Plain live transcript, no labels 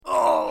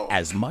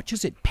As much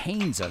as it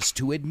pains us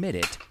to admit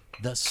it,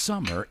 the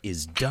summer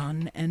is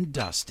done and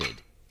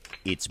dusted.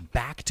 It's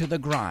back to the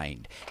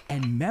grind,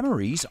 and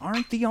memories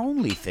aren't the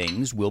only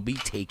things we'll be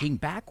taking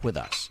back with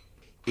us.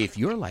 If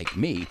you're like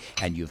me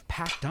and you've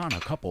packed on a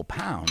couple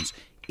pounds,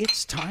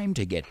 it's time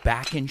to get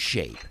back in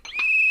shape.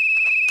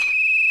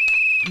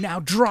 Now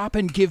drop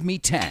and give me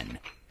 10.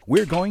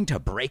 We're going to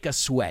break a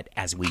sweat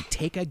as we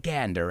take a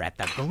gander at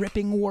the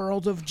gripping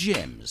world of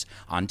gyms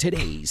on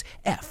today's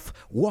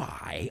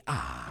FYI.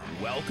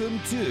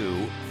 Welcome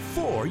to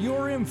For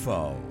Your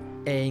Info.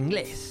 En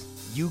inglés.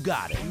 You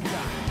got it.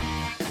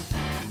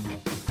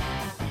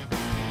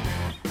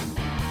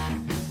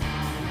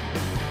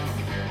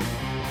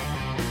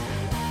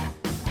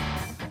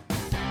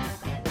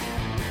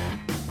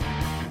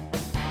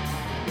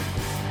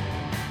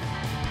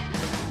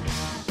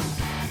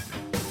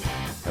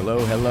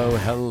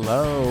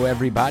 Hello,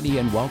 everybody,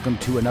 and welcome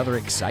to another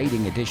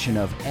exciting edition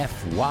of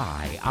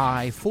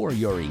FYI For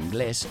Your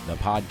English, the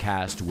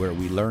podcast where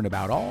we learn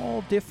about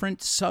all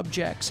different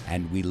subjects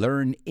and we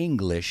learn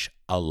English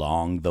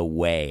along the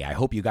way. I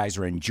hope you guys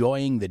are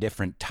enjoying the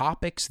different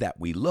topics that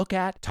we look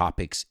at.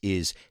 Topics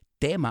is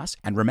temas.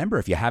 And remember,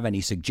 if you have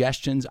any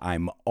suggestions,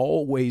 I'm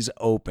always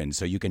open.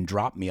 So you can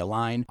drop me a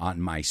line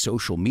on my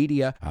social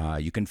media.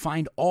 You can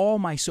find all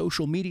my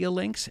social media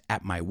links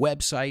at my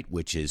website,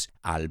 which is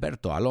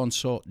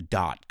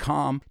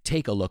albertoalonso.com.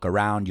 Take a look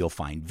around. You'll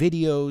find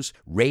videos,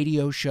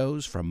 radio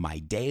shows from my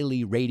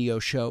daily radio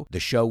show, the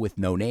show with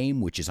no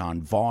name, which is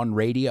on Vaughn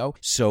Radio.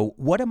 So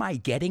what am I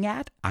getting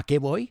at? ¿A qué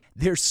voy?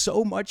 There's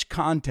so much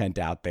content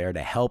out there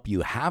to help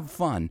you have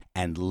fun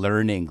and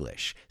learn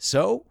English.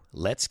 So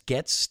let's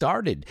get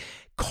started.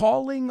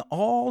 Calling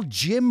all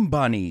gym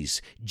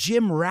bunnies.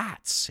 Gym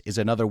rats is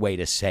another way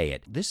to say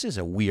it. This is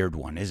a weird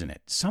one, isn't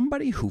it?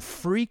 Somebody who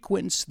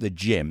frequents the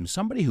gym,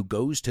 somebody who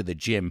goes to the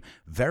gym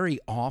very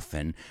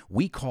often,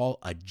 we call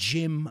a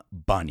gym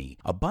bunny.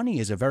 A bunny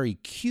is a very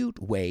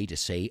cute way to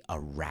say a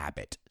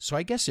rabbit. So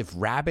I guess if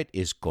rabbit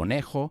is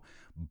conejo,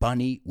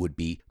 bunny would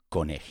be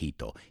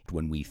conejito.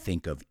 When we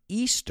think of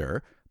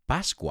Easter,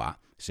 Pascua,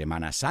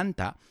 Semana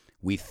Santa,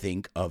 we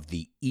think of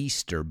the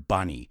Easter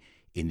bunny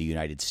in the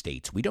United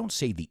States. We don't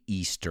say the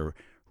Easter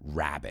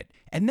rabbit.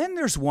 And then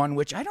there's one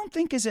which I don't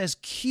think is as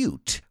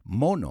cute,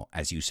 mono,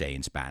 as you say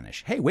in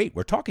Spanish. Hey, wait,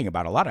 we're talking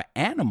about a lot of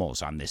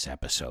animals on this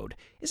episode.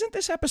 Isn't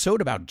this episode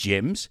about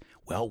gyms?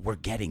 Well, we're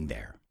getting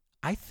there.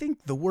 I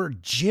think the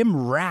word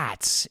gym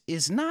rats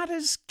is not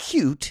as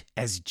cute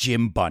as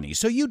gym bunny.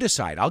 So you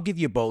decide. I'll give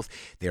you both.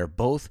 They're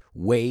both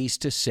ways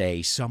to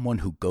say someone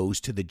who goes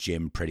to the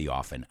gym pretty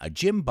often. A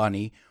gym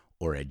bunny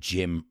or a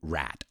gym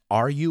rat.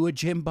 Are you a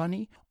gym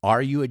bunny?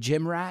 Are you a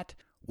gym rat?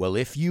 Well,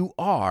 if you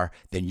are,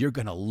 then you're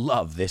going to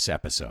love this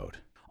episode.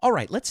 All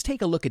right, let's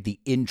take a look at the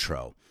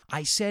intro.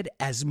 I said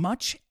as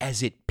much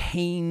as it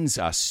pains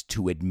us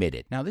to admit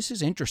it. Now, this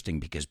is interesting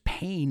because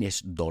pain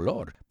is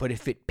dolor. But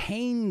if it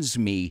pains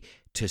me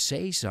to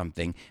say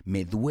something,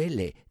 me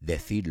duele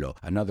decirlo.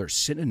 Another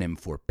synonym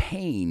for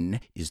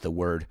pain is the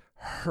word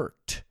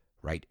hurt.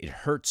 Right? It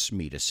hurts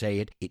me to say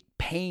it. It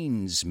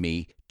pains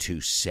me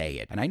to say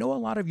it. And I know a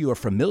lot of you are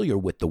familiar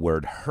with the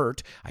word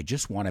hurt. I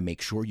just want to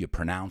make sure you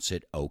pronounce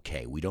it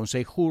okay. We don't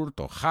say hurt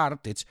or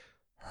hart. It's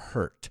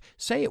hurt.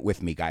 Say it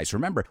with me, guys.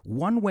 Remember,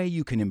 one way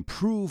you can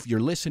improve your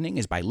listening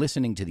is by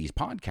listening to these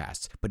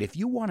podcasts. But if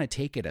you want to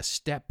take it a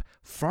step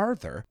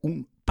farther,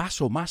 un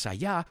paso más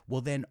allá,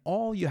 well, then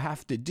all you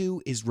have to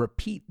do is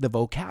repeat the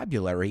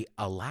vocabulary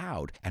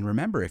aloud. And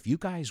remember, if you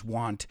guys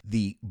want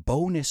the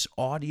bonus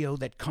audio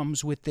that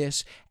comes with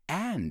this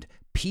and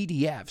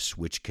PDFs,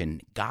 which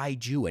can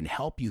guide you and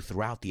help you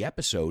throughout the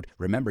episode,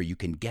 remember, you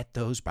can get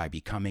those by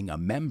becoming a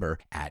member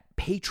at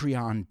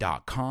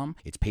patreon.com.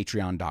 It's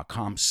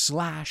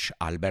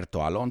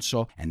patreon.com/Alberto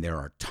Alonso, and there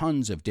are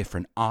tons of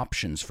different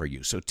options for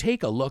you. So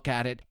take a look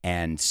at it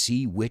and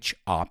see which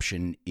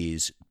option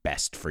is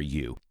best for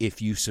you.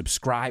 If you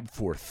subscribe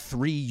for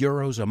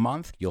 €3 a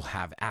month, you'll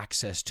have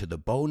access to the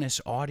bonus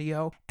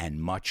audio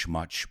and much,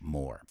 much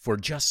more. For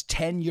just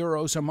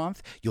 €10 a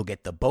month, you'll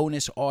get the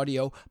bonus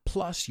audio,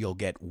 plus you'll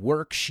get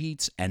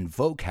worksheets and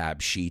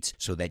vocab sheets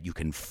so that you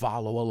can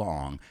follow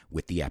along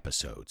with the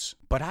episodes.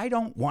 But I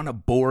don't want to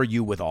bore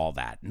you with all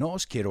that. No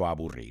os quiero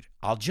aburrir.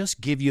 I'll just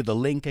give you the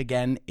link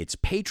again. It's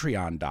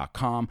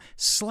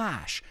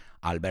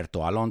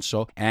patreon.com/Alberto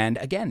Alonso. And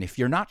again, if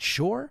you're not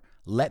sure,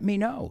 let me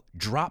know.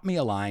 Drop me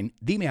a line,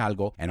 dime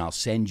algo, and I'll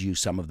send you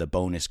some of the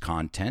bonus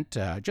content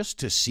just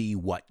to see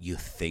what you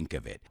think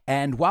of it.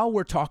 And while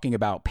we're talking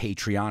about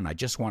Patreon, I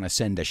just want to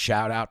send a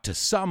shout out to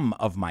some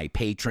of my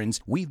patrons.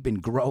 We've been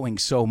growing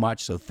so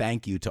much, so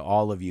thank you to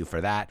all of you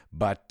for that.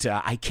 But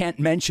I can't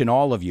mention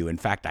all of you. In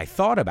fact, I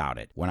thought about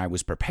it. When I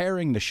was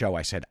preparing the show,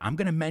 I said, I'm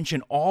going to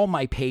mention all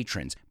my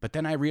patrons. But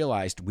then I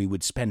realized we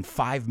would spend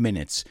 5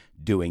 minutes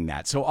doing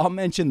that. So I'll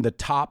mention the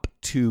top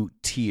 2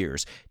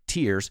 tiers.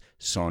 tears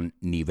son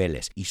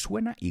niveles. Y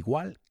suena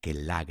igual que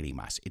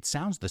lágrimas. It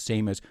sounds the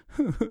same as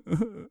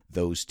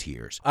those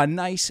tears. A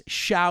nice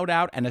shout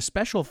out and a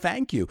special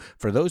thank you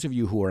for those of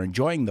you who are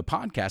enjoying the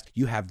podcast.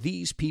 You have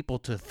these people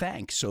to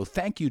thank. So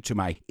thank you to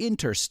my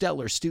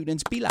interstellar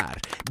students, Pilar,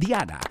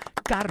 Diana,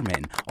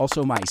 Carmen,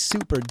 also my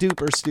super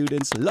duper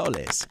students,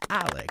 Lolis,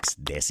 Alex,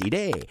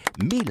 Desiree,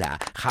 Mila,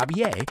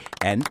 Javier,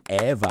 and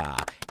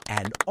Eva,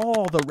 and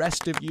all the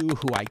rest of you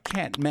who I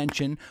can't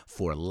mention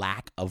for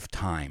lack of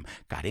time.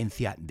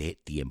 Carencia de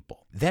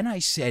tiempo. Then I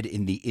said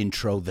in the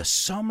intro, the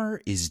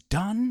summer is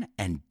done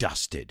and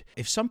dusted.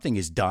 If something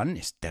is done,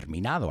 es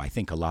terminado. I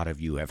think a lot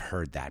of you have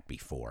heard that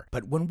before.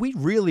 But when we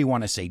really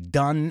want to say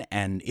done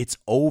and it's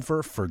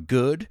over for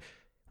good,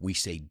 we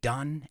say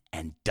done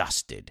and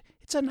dusted.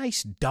 It's a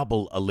nice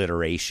double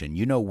alliteration.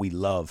 You know we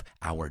love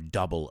our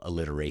double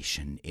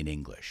alliteration in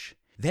English.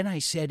 Then I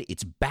said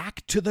it's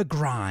back to the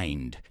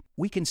grind.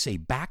 We can say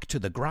back to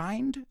the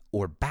grind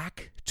or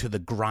back to the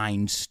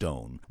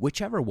grindstone,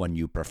 whichever one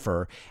you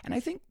prefer. And I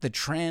think the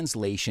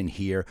translation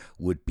here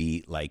would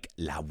be like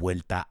la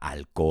vuelta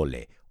al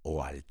cole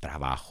o al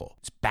trabajo.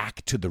 It's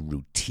back to the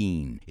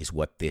routine is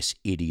what this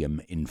idiom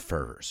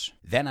infers.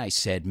 Then I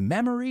said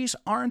memories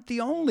aren't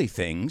the only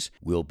things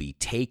we'll be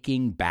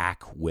taking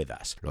back with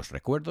us. Los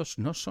recuerdos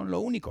no son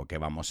lo único que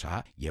vamos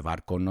a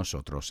llevar con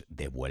nosotros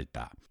de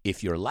vuelta.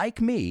 If you're like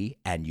me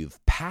and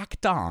you've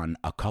packed on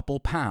a couple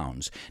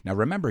pounds, now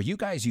remember you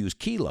guys use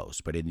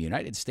kilos, but in the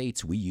United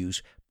States we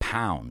use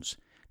pounds.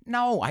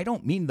 No, I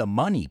don't mean the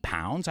money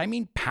pounds. I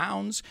mean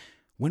pounds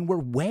when we're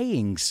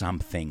weighing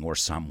something or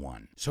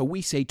someone. So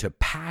we say to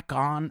pack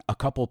on a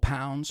couple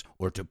pounds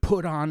or to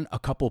put on a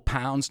couple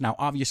pounds. Now,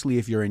 obviously,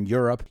 if you're in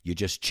Europe, you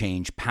just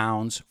change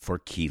pounds for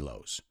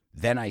kilos.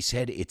 Then I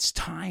said it's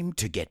time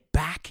to get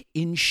back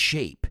in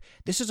shape.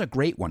 This is a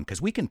great one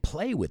because we can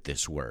play with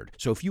this word.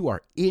 So if you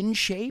are in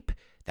shape,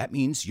 that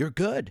means you're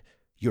good.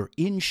 You're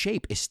in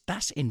shape.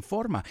 Estás en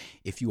forma.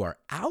 If you are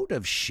out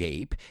of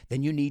shape,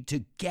 then you need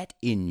to get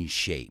in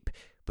shape.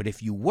 But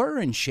if you were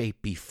in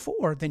shape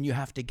before, then you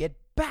have to get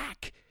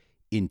back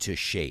into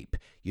shape.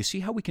 You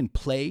see how we can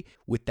play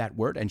with that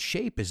word? And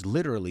shape is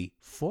literally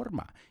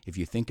forma. If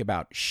you think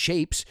about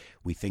shapes,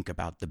 we think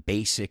about the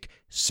basic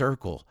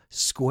circle,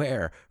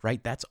 square,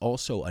 right? That's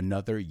also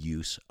another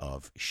use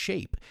of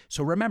shape.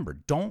 So remember,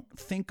 don't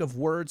think of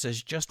words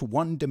as just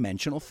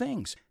one-dimensional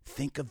things.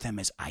 Think of them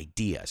as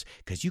ideas,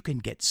 because you can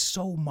get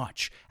so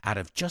much out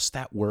of just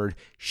that word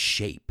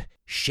shape.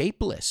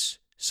 Shapeless,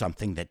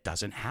 something that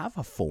doesn't have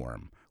a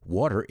form.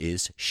 Water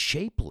is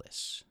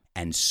shapeless.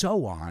 And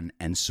so on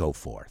and so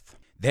forth.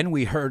 Then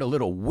we heard a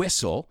little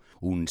whistle,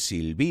 un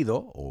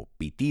silbido o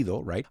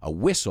pitido, right? A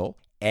whistle.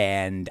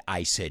 And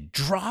I said,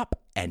 drop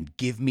and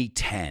give me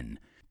 10.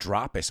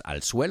 Drop es al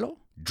suelo.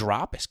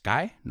 Drop es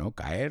cae, no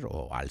caer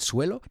o al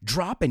suelo.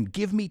 Drop and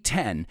give me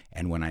 10.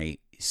 And when I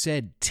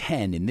said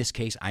 10, in this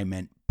case, I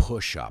meant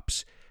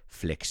push-ups.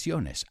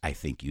 Flexiones, I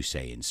think you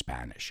say in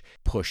Spanish.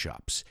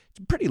 Push-ups. It's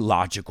a pretty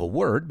logical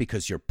word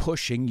because you're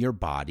pushing your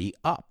body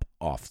up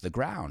off the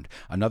ground.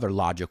 Another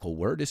logical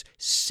word is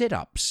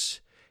sit-ups.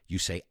 You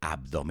say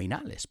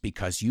abdominales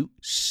because you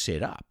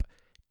sit up.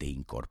 Te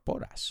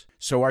incorporas.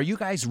 So are you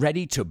guys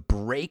ready to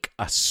break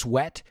a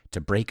sweat?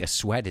 To break a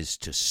sweat is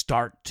to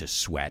start to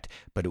sweat,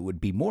 but it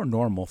would be more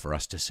normal for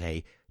us to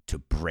say to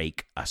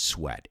break a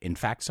sweat. In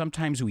fact,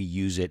 sometimes we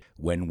use it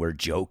when we're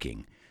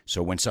joking.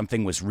 So when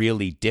something was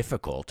really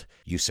difficult,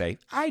 you say,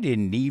 I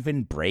didn't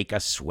even break a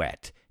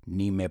sweat.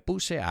 Ni me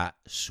puse a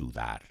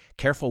sudar.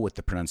 Careful with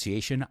the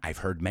pronunciation. I've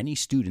heard many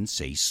students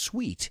say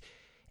sweet.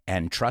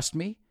 And trust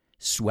me,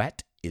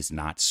 sweat is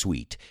not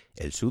sweet.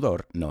 El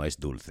sudor no es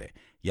dulce.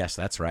 Yes,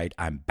 that's right.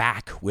 I'm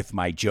back with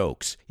my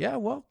jokes. Yeah,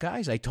 well,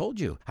 guys, I told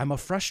you. I'm a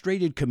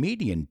frustrated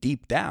comedian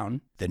deep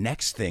down. The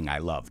next thing I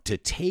love, to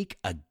take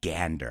a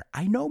gander.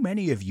 I know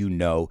many of you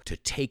know to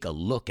take a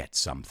look at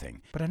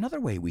something. But another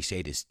way we say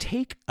it is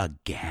take a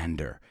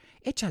gander.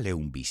 Échale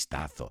un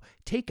vistazo.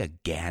 Take a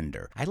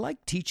gander. I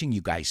like teaching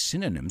you guys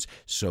synonyms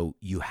so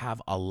you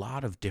have a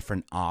lot of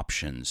different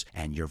options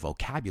and your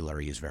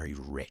vocabulary is very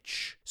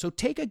rich. So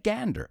take a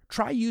gander.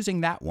 Try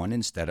using that one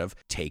instead of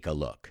take a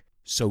look.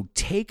 So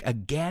take a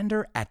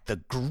gander at the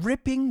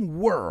gripping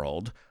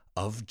world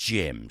of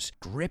gyms.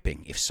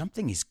 Gripping. If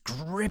something is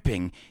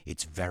gripping,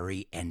 it's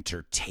very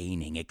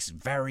entertaining. It's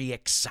very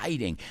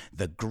exciting.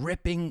 The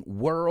gripping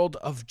world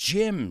of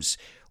gyms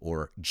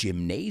or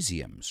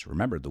gymnasiums.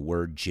 Remember, the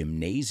word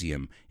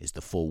gymnasium is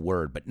the full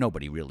word, but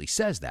nobody really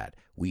says that.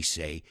 We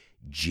say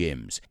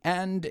gyms.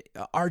 And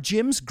are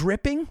gyms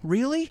gripping?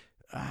 Really?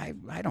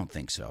 I don't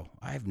think so.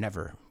 I've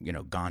never,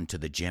 gone to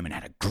the gym and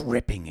had a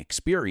gripping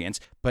experience.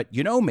 But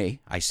you know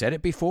me, I said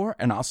it before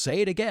and I'll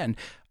say it again.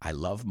 I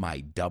love my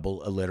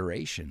double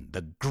alliteration.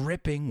 The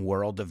gripping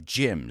world of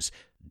gyms.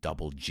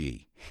 Double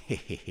G.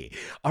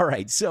 All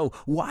right, so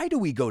why do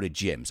we go to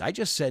gyms? I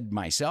just said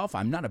myself,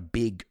 I'm not a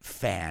big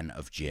fan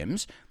of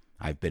gyms.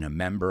 I've been a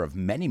member of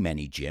many,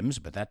 many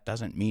gyms, but that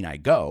doesn't mean I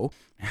go.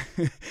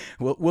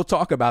 We'll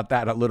talk about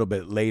that a little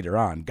bit later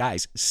on.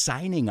 Guys,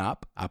 signing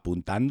up,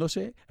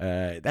 apuntándose,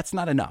 that's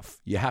not enough.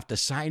 You have to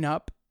sign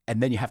up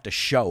and then you have to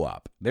show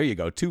up. There you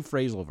go, 2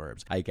 phrasal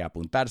verbs. Hay que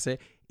apuntarse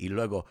y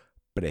luego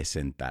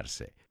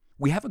presentarse.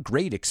 We have a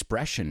great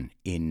expression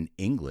in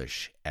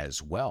English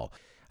as well.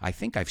 I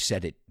think I've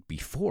said it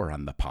before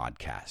on the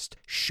podcast.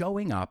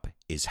 Showing up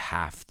is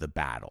half the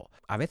battle.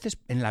 A veces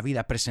en la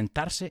vida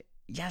presentarse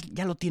ya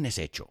lo tienes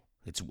hecho.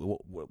 It's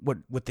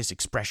what this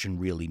expression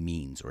really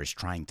means or is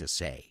trying to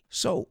say.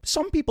 So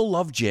some people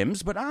love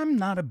gyms, but I'm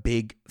not a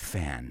big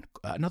fan.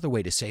 Another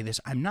way to say this,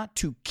 I'm not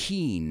too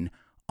keen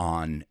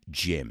on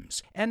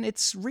gyms. And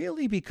it's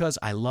really because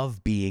I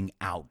love being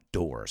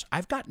outdoors.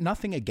 I've got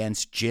nothing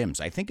against gyms.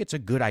 I think it's a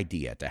good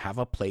idea to have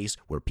a place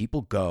where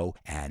people go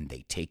and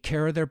they take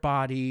care of their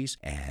bodies.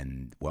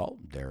 And, well,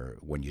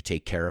 when you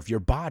take care of your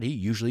body,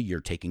 usually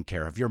you're taking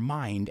care of your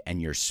mind and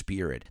your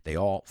spirit. They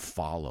all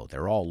follow.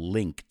 They're all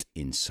linked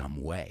in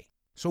some way.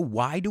 So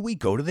why do we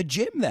go to the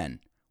gym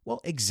then?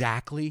 Well,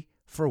 exactly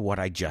for what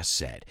I just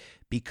said.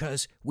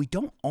 Because we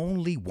don't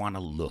only want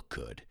to look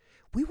good.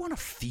 We want to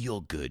feel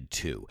good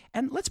too.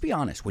 And let's be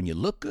honest, when you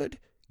look good,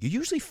 you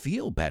usually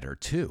feel better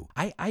too.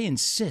 I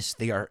insist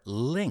they are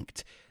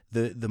linked.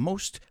 The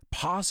most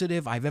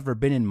positive I've ever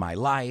been in my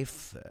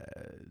life,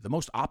 the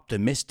most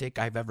optimistic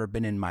I've ever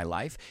been in my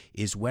life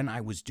is when I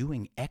was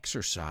doing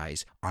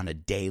exercise on a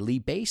daily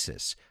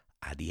basis,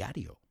 a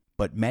diario.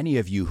 But many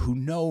of you who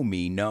know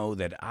me know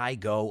that I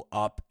go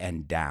up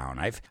and down.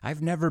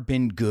 I've never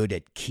been good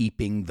at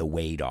keeping the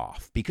weight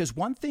off because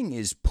one thing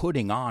is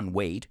putting on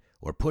weight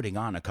or putting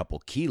on a couple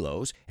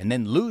kilos and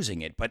then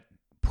losing it, but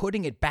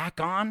putting it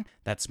back on,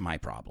 that's my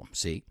problem,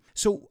 see?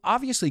 So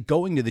obviously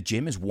going to the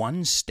gym is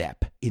one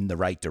step in the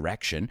right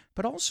direction,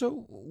 but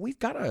also we've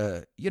got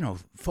to,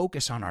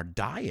 focus on our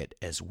diet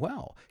as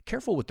well.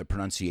 Careful with the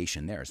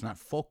pronunciation there. It's not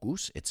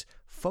focus, it's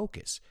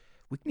focus.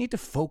 We need to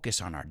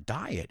focus on our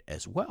diet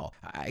as well.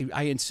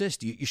 I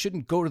insist you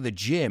shouldn't go to the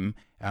gym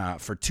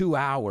for 2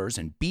 hours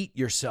and beat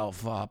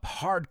yourself up,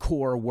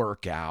 hardcore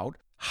workout,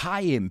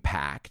 high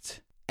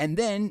impact, and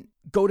then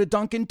go to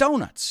Dunkin'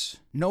 Donuts.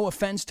 No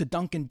offense to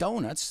Dunkin'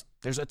 Donuts.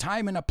 There's a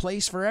time and a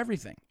place for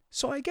everything.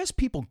 So I guess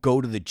people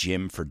go to the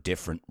gym for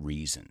different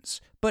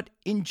reasons. But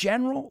in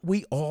general,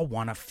 we all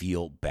want to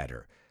feel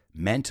better.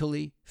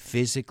 Mentally,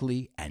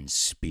 physically, and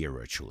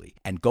spiritually.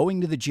 And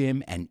going to the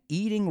gym and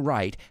eating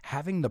right,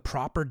 having the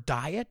proper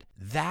diet,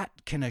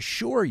 that can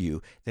assure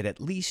you that at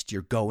least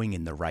you're going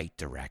in the right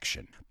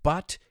direction.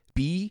 But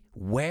be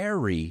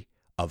wary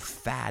of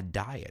fad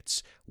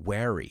diets.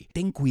 Wary.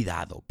 Ten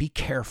cuidado. Be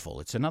careful.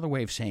 It's another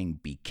way of saying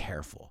be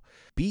careful.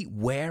 Be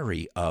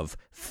wary of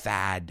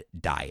fad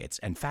diets.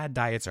 And fad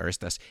diets are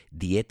estas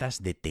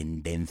dietas de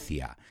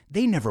tendencia.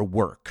 They never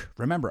work.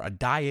 Remember, a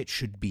diet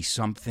should be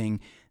something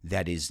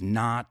that is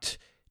not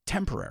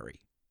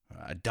temporary.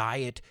 A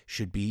diet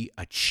should be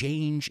a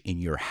change in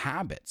your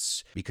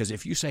habits. Because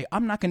if you say,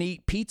 I'm not going to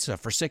eat pizza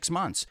for 6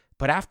 months,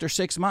 but after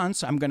 6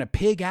 months, I'm going to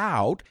pig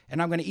out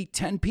and I'm going to eat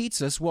 10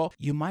 pizzas, well,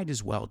 you might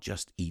as well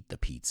just eat the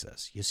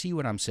pizzas. You see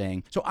what I'm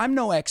saying? So I'm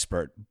no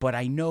expert, but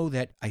I know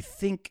that I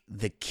think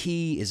the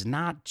key is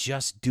not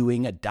just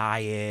doing a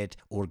diet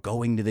or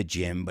going to the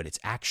gym, but it's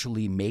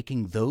actually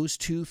making those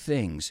two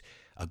things,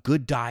 a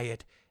good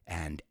diet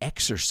and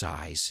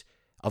exercise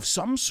of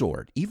some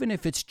sort, even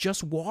if it's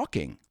just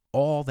walking.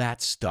 All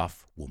that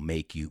stuff will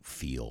make you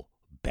feel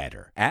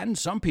better. And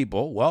some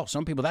people,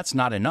 that's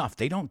not enough.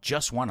 They don't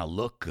just want to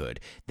look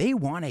good. They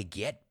want to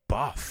get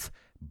buff.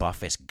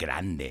 Buff es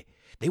grande.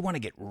 They want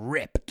to get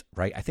ripped,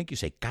 right? I think you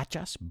say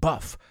cachas,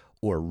 buff,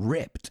 or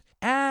ripped.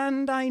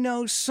 And I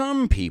know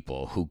some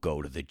people who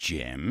go to the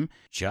gym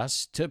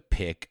just to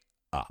pick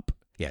up.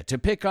 Yeah, to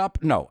pick up,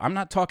 no, I'm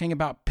not talking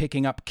about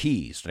picking up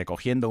keys,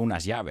 recogiendo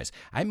unas llaves.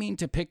 I mean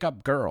to pick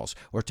up girls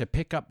or to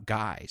pick up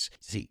guys.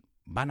 Sí,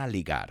 van a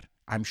ligar.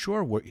 I'm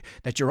sure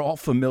that you're all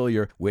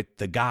familiar with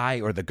the guy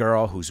or the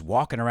girl who's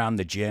walking around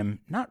the gym,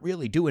 not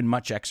really doing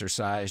much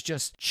exercise,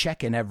 just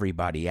checking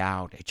everybody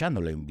out,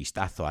 echándole un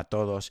vistazo a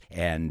todos,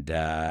 and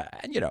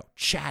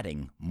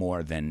chatting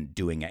more than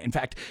doing it. In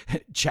fact,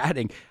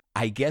 chatting,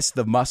 I guess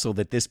the muscle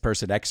that this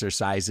person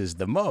exercises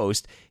the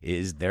most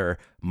is their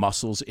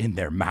muscles in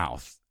their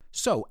mouth.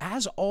 So,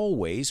 as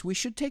always, we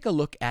should take a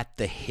look at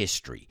the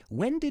history.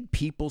 When did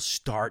people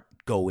start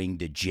going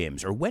to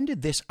gyms? Or when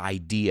did this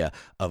idea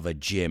of a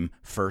gym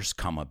first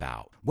come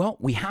about? Well,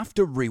 we have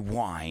to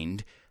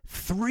rewind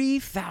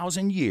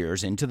 3,000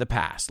 years into the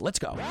past. Let's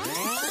go.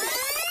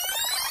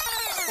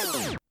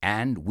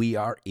 And we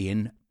are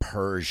in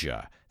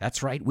Persia.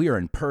 That's right, we are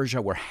in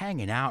Persia. We're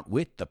hanging out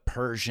with the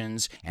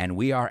Persians, and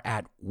we are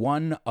at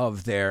one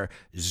of their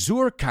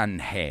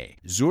Zurkhaneh.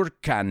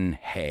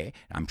 Zurkhaneh,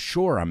 I'm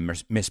sure I'm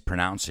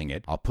mispronouncing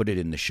it. I'll put it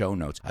in the show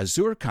notes. A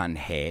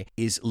Zurkhaneh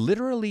is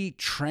literally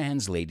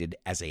translated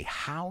as a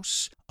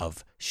house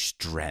of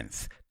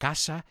strength.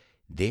 Casa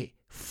de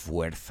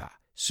fuerza.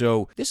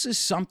 So this is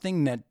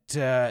something that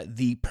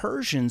the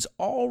Persians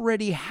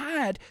already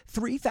had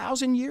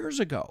 3,000 years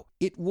ago.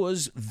 It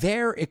was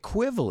their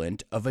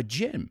equivalent of a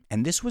gym.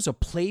 And this was a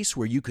place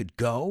where you could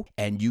go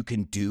and you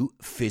can do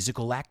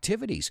physical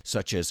activities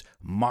such as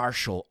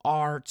martial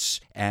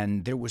arts.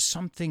 And there was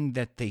something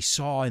that they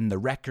saw in the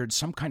records,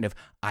 some kind of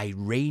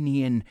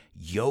Iranian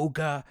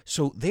yoga.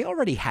 So they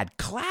already had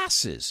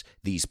classes,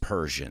 these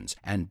Persians.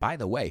 And by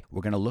the way,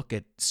 we're going to look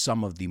at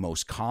some of the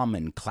most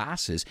common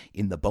classes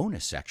in the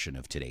bonus section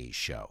of today's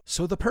show.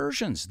 So the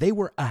Persians, they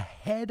were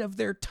ahead of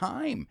their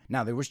time.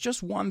 Now, there was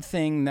just one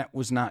thing that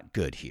was not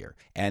good here.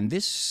 And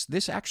this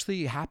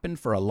actually happened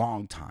for a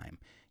long time.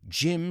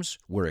 Gyms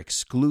were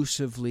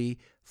exclusively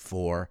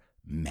for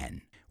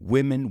men.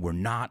 Women were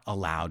not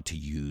allowed to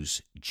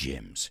use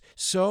gyms.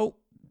 So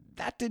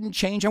that didn't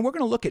change, and we're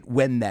going to look at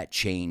when that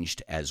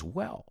changed as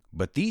well.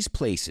 But these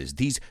places,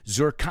 these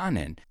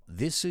Zurkanen,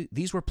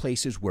 these were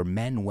places where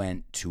men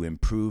went to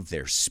improve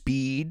their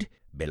speed,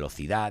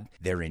 velocidad,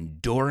 their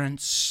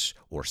endurance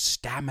or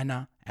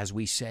stamina, as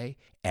we say,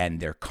 and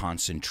their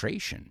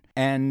concentration.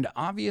 And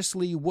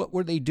obviously, what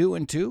were they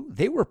doing too?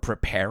 They were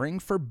preparing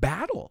for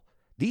battle.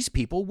 These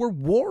people were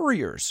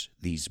warriors,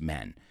 these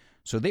men.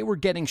 So they were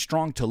getting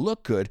strong to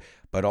look good,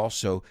 but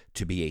also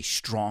to be a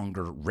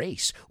stronger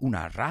race,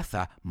 una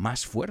raza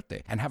más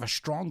fuerte, and have a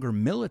stronger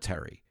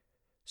military.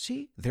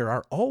 See, there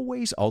are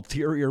always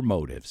ulterior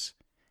motives.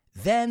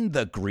 Then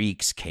the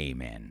Greeks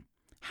came in.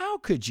 How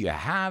could you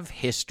have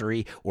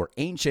history or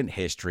ancient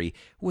history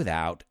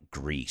without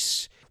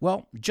Greece?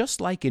 Well,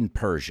 just like in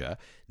Persia,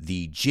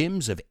 the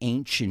gyms of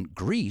ancient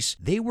Greece,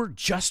 they were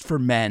just for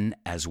men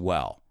as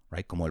well.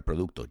 Right, como el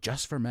producto,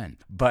 just for men.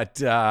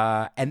 But,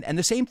 and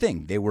the same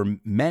thing, they were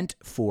meant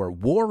for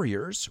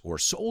warriors or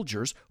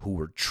soldiers who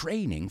were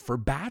training for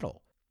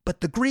battle.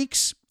 But the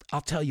Greeks, I'll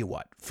tell you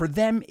what, for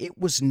them, it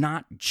was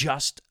not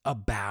just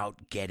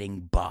about getting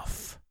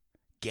buff,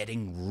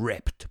 getting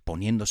ripped,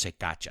 poniéndose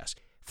cachas.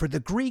 For the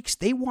Greeks,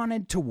 they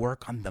wanted to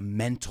work on the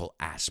mental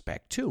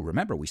aspect too.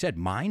 Remember, we said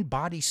mind,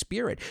 body,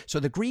 spirit. So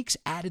the Greeks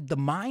added the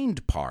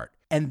mind part.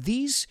 And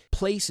these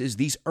places,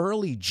 these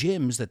early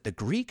gyms that the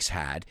Greeks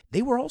had,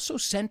 they were also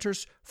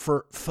centers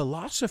for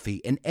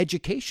philosophy and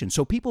education.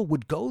 So people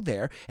would go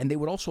there and they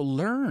would also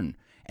learn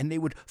and they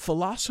would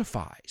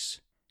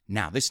philosophize.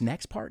 Now, this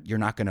next part, you're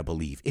not going to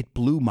believe. It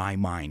blew my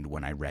mind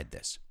when I read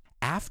this.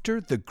 After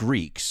the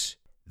Greeks,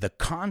 the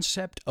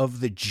concept of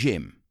the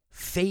gym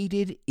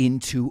faded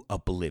into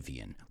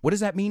oblivion. What does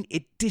that mean?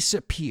 It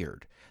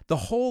disappeared. The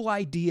whole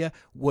idea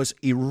was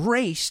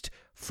erased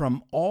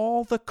from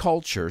all the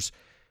cultures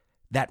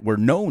that were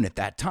known at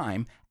that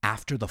time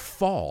after the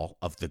fall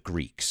of the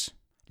Greeks.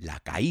 La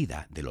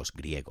caída de los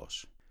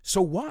griegos.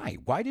 So why?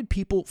 Why did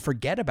people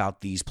forget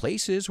about these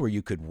places where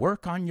you could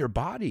work on your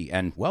body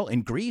and, well,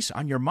 in Greece,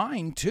 on your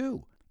mind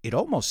too? It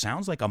almost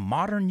sounds like a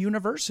modern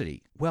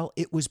university. Well,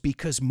 it was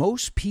because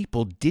most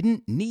people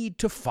didn't need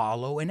to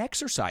follow an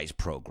exercise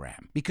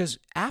program, because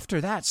after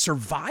that,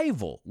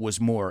 survival was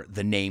more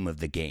the name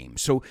of the game.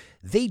 So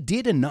they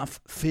did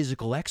enough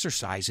physical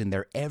exercise in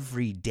their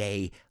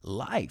everyday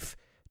life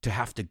to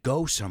have to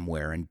go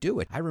somewhere and do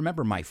it. I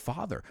remember my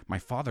father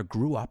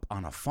grew up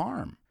on a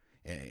farm,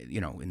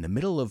 in the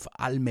middle of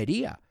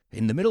Almería,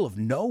 in the middle of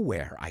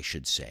nowhere, I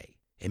should say,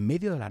 en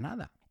medio de la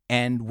nada.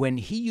 And when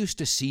he used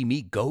to see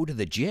me go to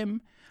the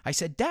gym, I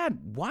said, Dad,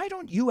 why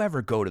don't you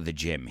ever go to the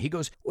gym? He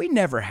goes, we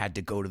never had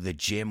to go to the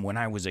gym when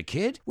I was a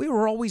kid. We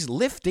were always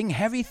lifting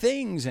heavy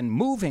things and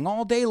moving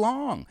all day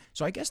long.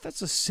 So I guess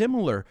that's a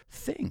similar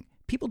thing.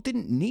 People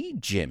didn't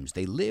need gyms.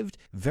 They lived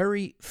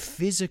very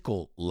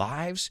physical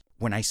lives.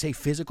 When I say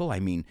physical, I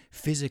mean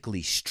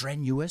physically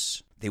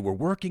strenuous. They were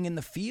working in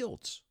the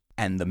fields.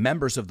 And the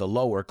members of the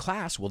lower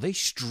class, well, they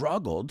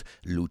struggled,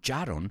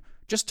 lucharon,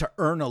 just to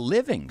earn a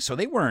living. So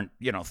they weren't,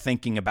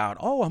 thinking about,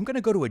 I'm going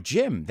to go to a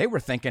gym. They were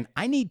thinking,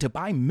 I need to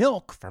buy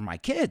milk for my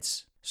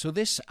kids. So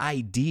this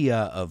idea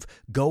of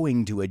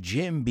going to a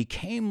gym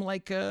became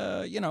like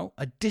a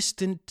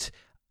distant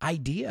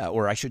idea,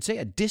 or I should say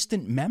a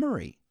distant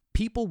memory.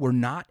 People were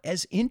not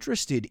as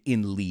interested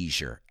in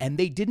leisure, and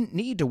they didn't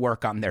need to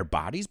work on their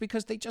bodies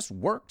because they just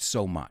worked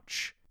so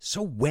much.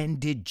 So when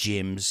did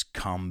gyms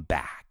come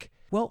back?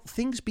 Well,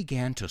 things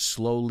began to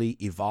slowly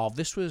evolve.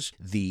 This was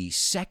the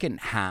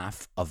second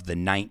half of the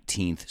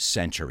 19th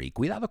century.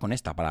 Cuidado con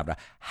esta palabra,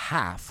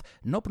 half.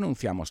 No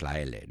pronunciamos la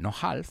L, no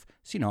half,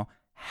 sino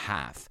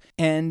half.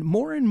 And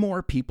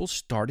more people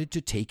started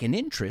to take an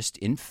interest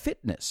in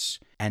fitness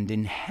and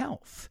in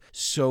health.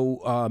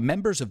 So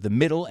members of the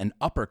middle and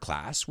upper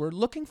class were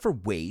looking for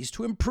ways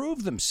to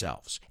improve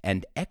themselves,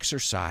 and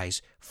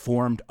exercise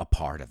formed a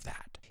part of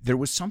that. There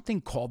was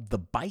something called the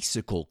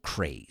bicycle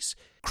craze.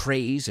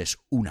 Craze es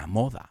una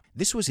moda.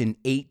 This was in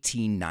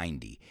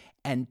 1890,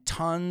 and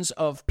tons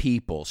of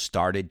people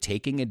started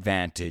taking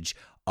advantage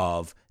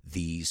of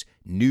these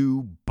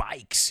new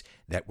bikes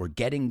that were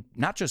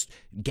not just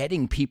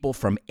getting people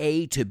from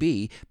A to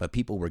B, but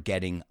people were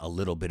getting a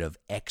little bit of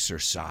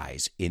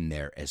exercise in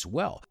there as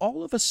well.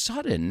 All of a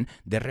sudden,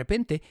 de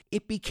repente,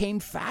 it became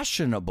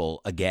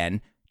fashionable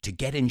again to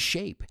get in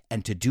shape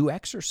and to do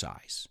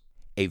exercise.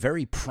 A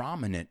very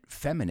prominent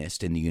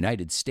feminist in the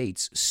United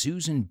States,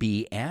 Susan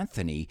B.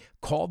 Anthony,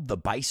 called the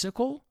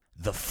bicycle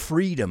the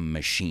freedom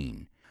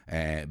machine.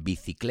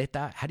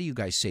 Bicicleta, how do you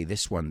guys say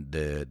this one?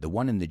 The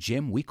one in the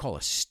gym, we call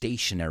a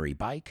stationary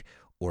bike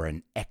or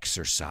an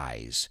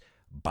exercise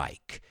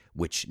bike,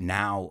 which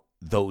now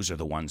those are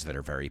the ones that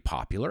are very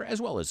popular,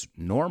 as well as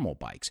normal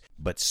bikes.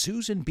 But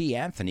Susan B.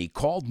 Anthony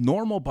called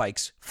normal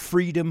bikes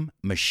freedom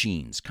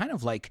machines, kind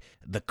of like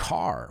the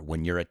car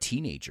when you're a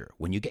teenager.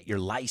 When you get your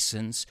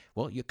license,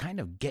 well, you kind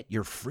of get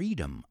your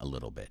freedom a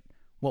little bit.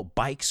 Well,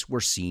 bikes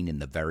were seen in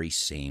the very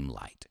same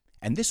light.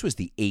 And this was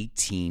the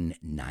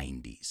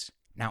 1890s.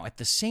 Now, at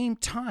the same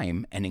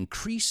time, an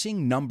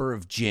increasing number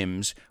of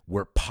gyms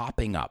were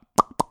popping up.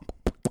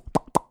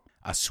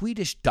 A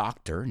Swedish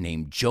doctor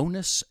named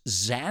Jonas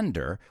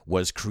Zander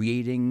was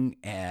creating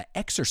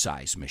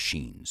exercise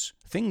machines,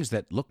 things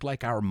that look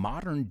like our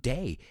modern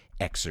day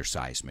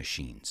exercise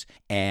machines.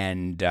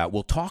 And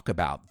we'll talk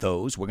about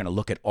those. We're going to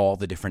look at all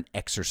the different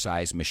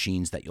exercise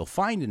machines that you'll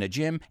find in a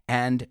gym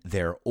and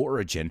their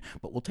origin,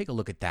 but we'll take a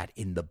look at that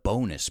in the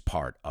bonus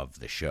part of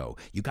the show.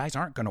 You guys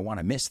aren't going to want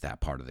to miss that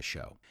part of the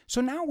show. So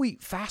now we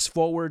fast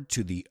forward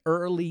to the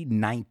early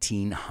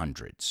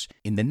 1900s.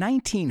 In the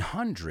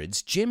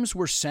 1900s, gyms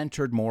were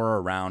centered more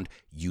around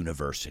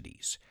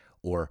universities,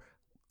 or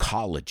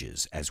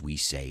colleges, as we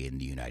say in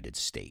the United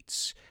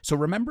States. So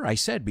remember I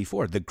said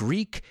before, the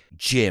Greek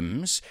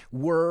gyms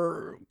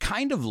were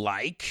kind of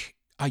like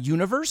a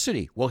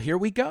university. Well, here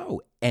we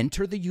go.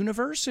 Enter the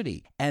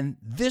university. And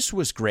this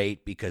was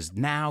great because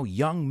now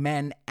young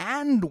men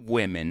and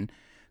women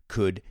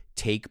could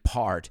take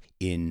part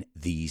in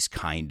these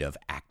kind of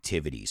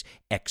activities,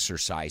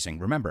 exercising.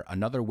 Remember,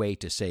 another way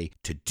to say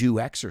to do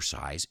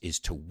exercise is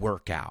to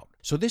work out.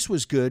 So this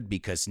was good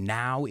because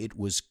now it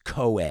was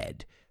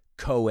co-ed.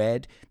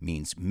 Co-ed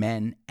means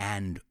men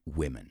and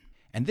women.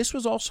 And this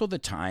was also the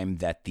time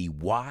that the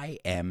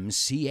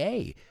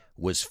YMCA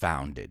was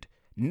founded.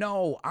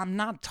 No, I'm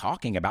not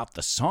talking about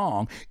the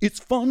song, "It's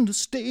fun to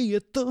stay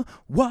at the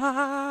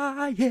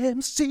YMCA.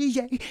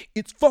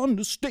 It's fun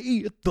to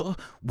stay at the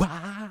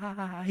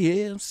YMCA."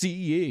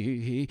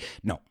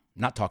 No,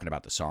 not talking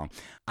about the song.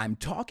 I'm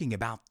talking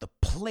about the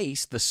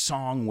place the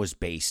song was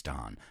based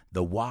on,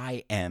 the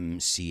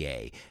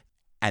YMCA.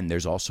 And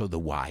there's also the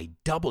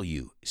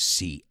YWCA.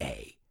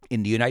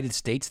 In the United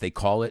States, they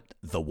call it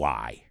the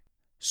Y.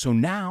 So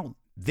now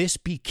this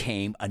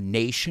became a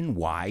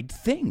nationwide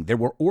thing. There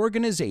were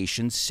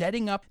organizations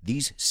setting up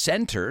these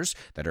centers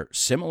that are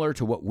similar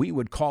to what we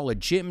would call a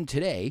gym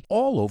today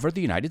all over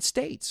the United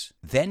States.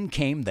 Then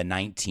came the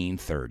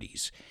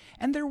 1930s,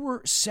 and there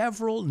were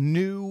several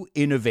new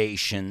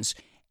innovations,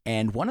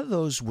 and one of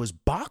those was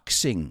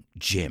boxing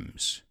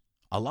gyms.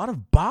 A lot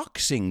of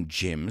boxing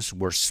gyms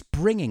were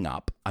springing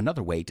up,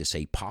 another way to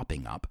say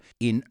popping up,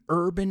 in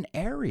urban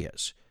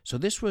areas. So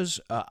this was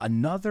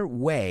another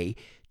way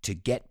to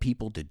get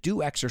people to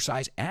do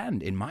exercise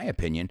and, in my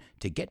opinion,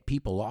 to get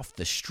people off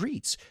the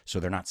streets so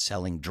they're not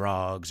selling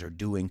drugs or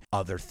doing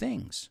other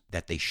things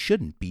that they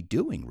shouldn't be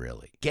doing,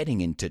 really. Getting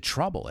into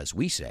trouble, as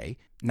we say.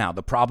 Now,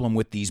 the problem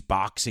with these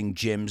boxing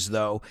gyms,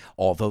 though,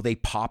 although they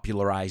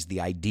popularized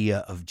the idea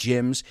of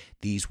gyms,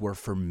 these were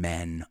for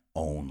men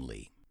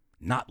only.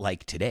 Not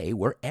like today,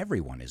 where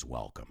everyone is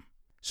welcome.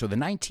 So the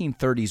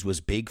 1930s was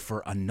big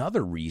for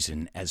another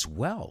reason as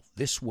well.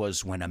 This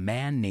was when a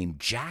man named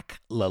Jack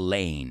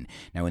LaLanne.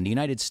 Now, in the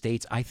United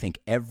States, I think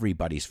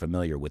everybody's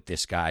familiar with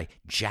this guy,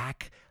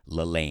 Jack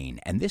LaLanne.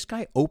 And this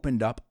guy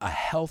opened up a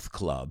health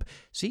club.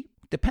 See,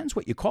 depends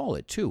what you call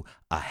it, too.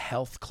 A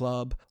health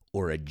club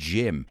or a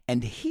gym.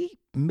 And he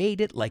made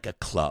it like a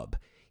club.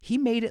 He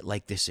made it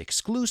like this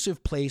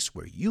exclusive place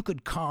where you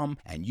could come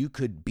and you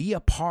could be a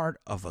part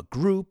of a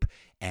group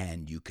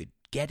and you could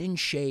get in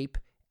shape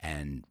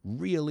and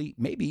really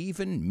maybe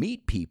even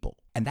meet people.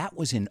 And that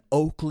was in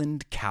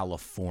Oakland,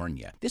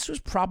 California. This was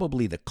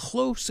probably the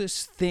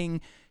closest thing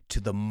to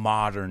the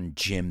modern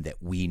gym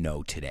that we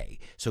know today.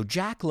 So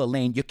Jack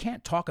LaLanne, you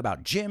can't talk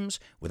about gyms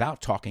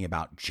without talking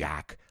about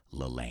Jack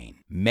LaLanne.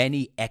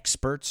 Many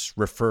experts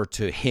refer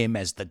to him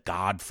as the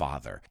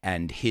Godfather,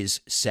 and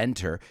his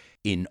center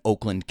in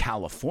Oakland,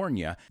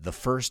 California, the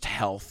first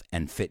health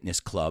and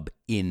fitness club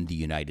in the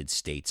United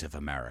States of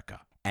America.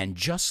 And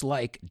just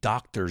like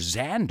Dr.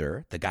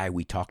 Zander, the guy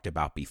we talked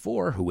about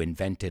before, who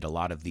invented a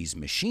lot of these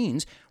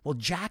machines, well,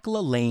 Jack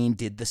LaLanne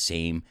did the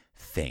same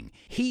thing.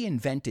 He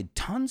invented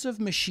tons of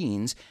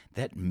machines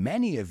that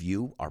many of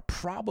you are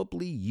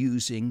probably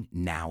using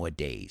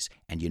nowadays.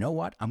 And you know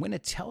what? I'm going to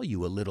tell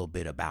you a little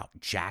bit about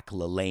Jack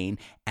LaLanne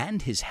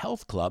and his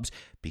health clubs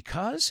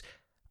because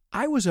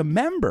I was a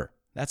member.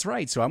 That's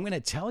right. So I'm going to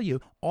tell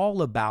you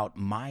all about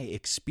my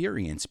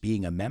experience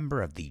being a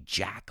member of the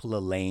Jack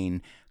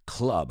LaLanne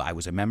Club. I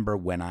was a member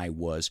when I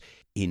was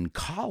in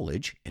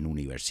college, in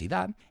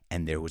Universidad,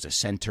 and there was a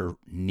center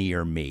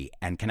near me.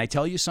 And can I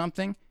tell you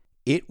something?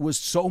 It was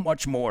so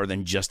much more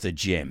than just a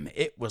gym.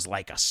 It was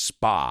like a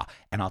spa,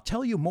 and I'll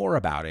tell you more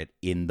about it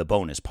in the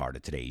bonus part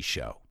of today's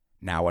show.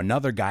 Now,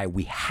 another guy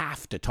we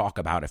have to talk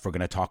about if we're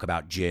going to talk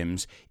about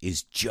gyms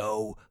is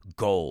Joe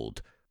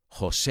Gold.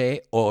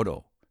 Jose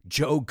Oro.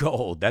 Joe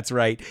Gold, that's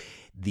right,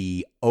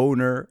 the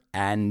owner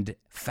and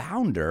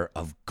founder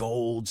of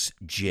Gold's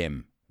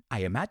Gym. I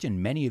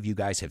imagine many of you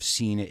guys have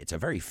seen it. It's a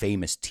very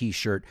famous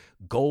t-shirt,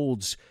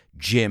 Gold's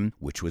Gym,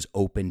 which was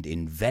opened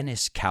in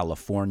Venice,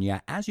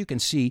 California. As you can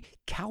see,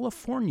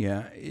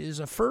 California is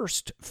a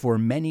first for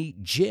many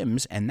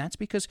gyms, and that's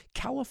because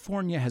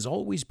California has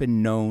always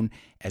been known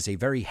as a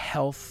very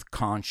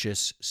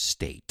health-conscious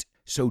state.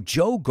 So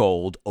Joe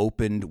Gold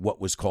opened what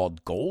was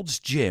called Gold's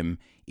Gym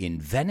in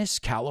Venice,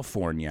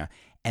 California,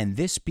 and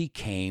this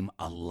became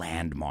a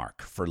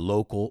landmark for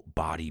local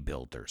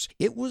bodybuilders.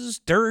 It was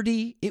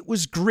dirty, it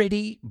was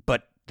gritty,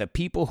 but the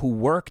people who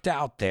worked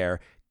out there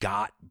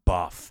got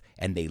buff,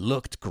 and they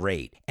looked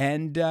great.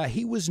 And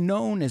he was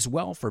known as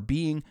well for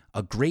being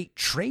a great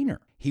trainer.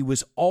 He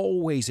was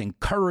always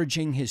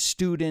encouraging his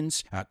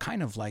students,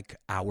 kind of like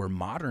our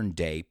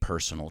modern-day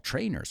personal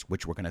trainers,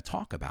 which we're going to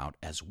talk about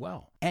as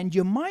well. And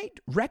you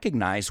might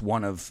recognize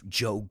one of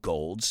Joe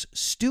Gold's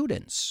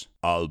students.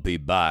 I'll be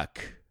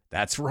back.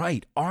 That's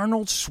right.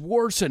 Arnold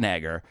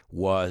Schwarzenegger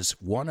was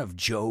one of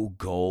Joe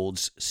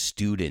Gold's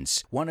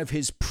students, one of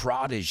his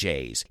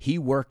protégés. He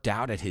worked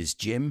out at his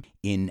gym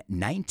in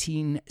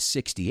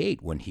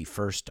 1968 when he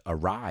first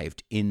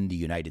arrived in the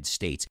United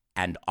States.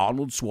 And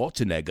Arnold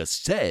Schwarzenegger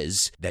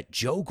says that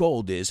Joe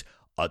Gold is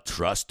a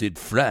trusted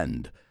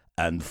friend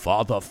and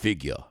father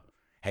figure.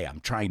 Hey, I'm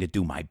trying to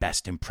do my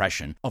best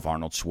impression of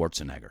Arnold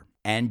Schwarzenegger.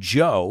 And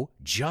Joe,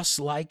 just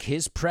like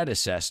his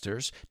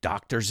predecessors,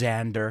 Dr.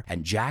 Zander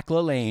and Jack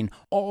LaLanne,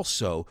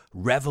 also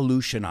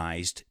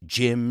revolutionized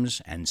gyms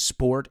and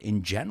sport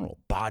in general,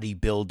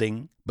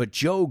 bodybuilding. But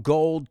Joe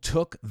Gold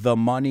took the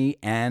money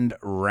and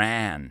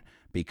ran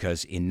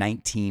because in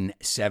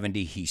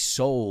 1970 he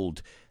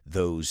sold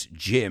those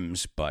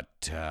gyms.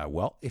 But,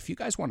 well, if you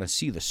guys want to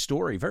see the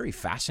story, very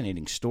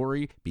fascinating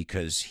story,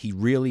 because he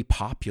really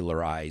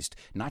popularized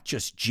not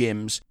just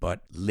gyms,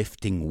 but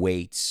lifting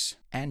weights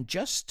and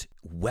just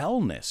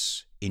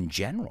wellness in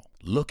general.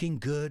 Looking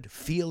good,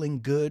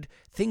 feeling good,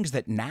 things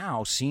that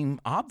now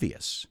seem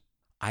obvious.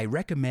 I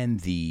recommend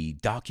the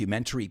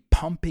documentary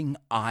Pumping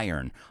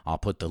Iron. I'll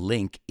put the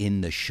link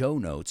in the show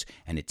notes,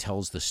 and it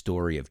tells the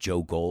story of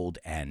Joe Gold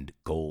and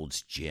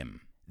Gold's Gym.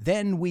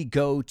 Then we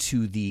go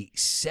to the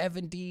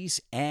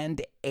 70s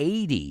and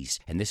 80s,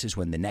 and this is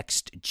when the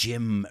next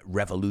gym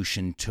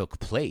revolution took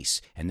place.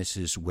 And this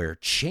is where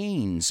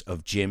chains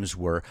of gyms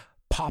were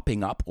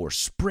popping up or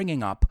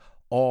springing up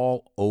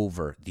all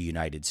over the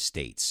United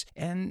States.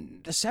 And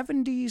the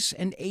 70s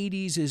and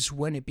 80s is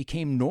when it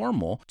became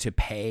normal to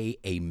pay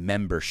a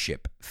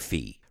membership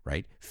fee,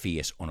 right? Fee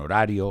es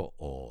honorario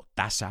o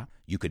tasa.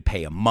 You could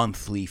pay a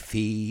monthly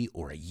fee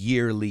or a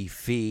yearly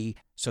fee.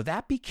 So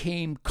that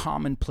became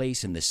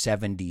commonplace in the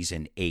 70s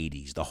and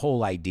 80s, the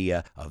whole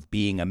idea of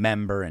being a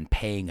member and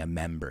paying a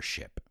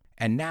membership.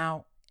 And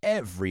now,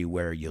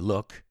 everywhere you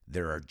look,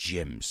 there are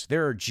gyms.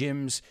 There are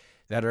gyms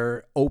that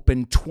are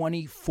open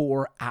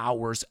 24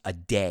 hours a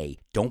day.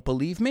 Don't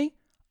believe me?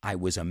 I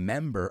was a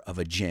member of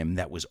a gym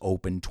that was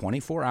open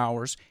 24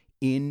 hours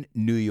in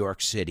New York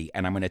City,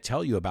 and I'm going to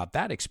tell you about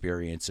that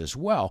experience as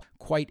well.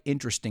 Quite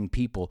interesting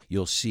people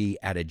you'll see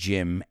at a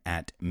gym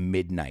at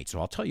midnight. So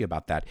I'll tell you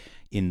about that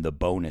in the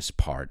bonus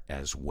part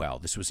as well.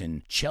 This was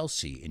in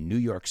Chelsea in New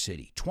York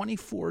City,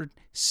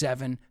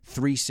 24/7,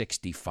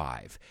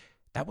 365.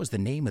 That was the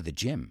name of the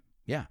gym.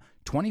 Yeah,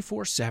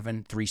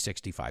 24/7,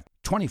 365,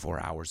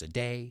 24 hours a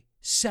day,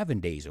 7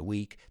 days a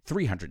week,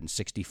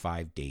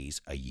 365 days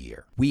a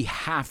year. We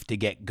have to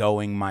get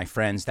going, my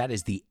friends. That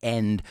is the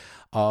end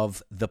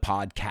of the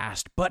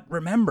podcast. But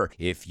remember,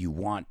 if you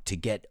want to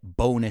get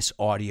bonus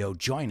audio,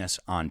 join us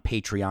on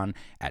Patreon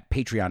at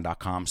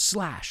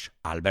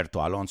patreon.com/Alberto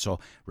Alonso.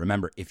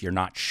 Remember, if you're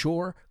not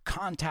sure,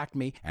 contact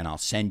me and I'll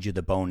send you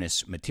the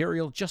bonus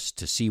material just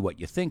to see what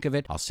you think of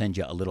it. I'll send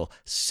you a little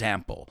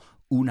sample.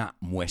 Una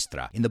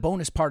muestra. In the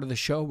bonus part of the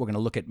show, we're going to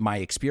look at my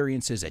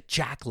experiences at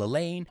Jack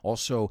LaLanne,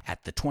 also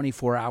at the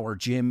 24-hour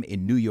gym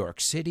in New York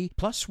City.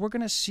 Plus, we're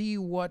going to see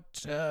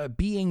what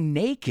being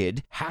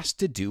naked has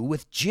to do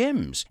with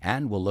gyms.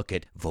 And we'll look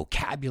at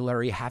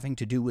vocabulary having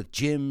to do with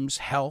gyms,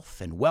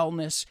 health, and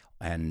wellness,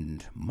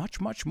 and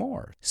much, much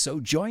more. So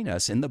join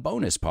us in the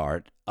bonus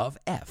part of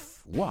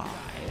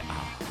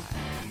FYI.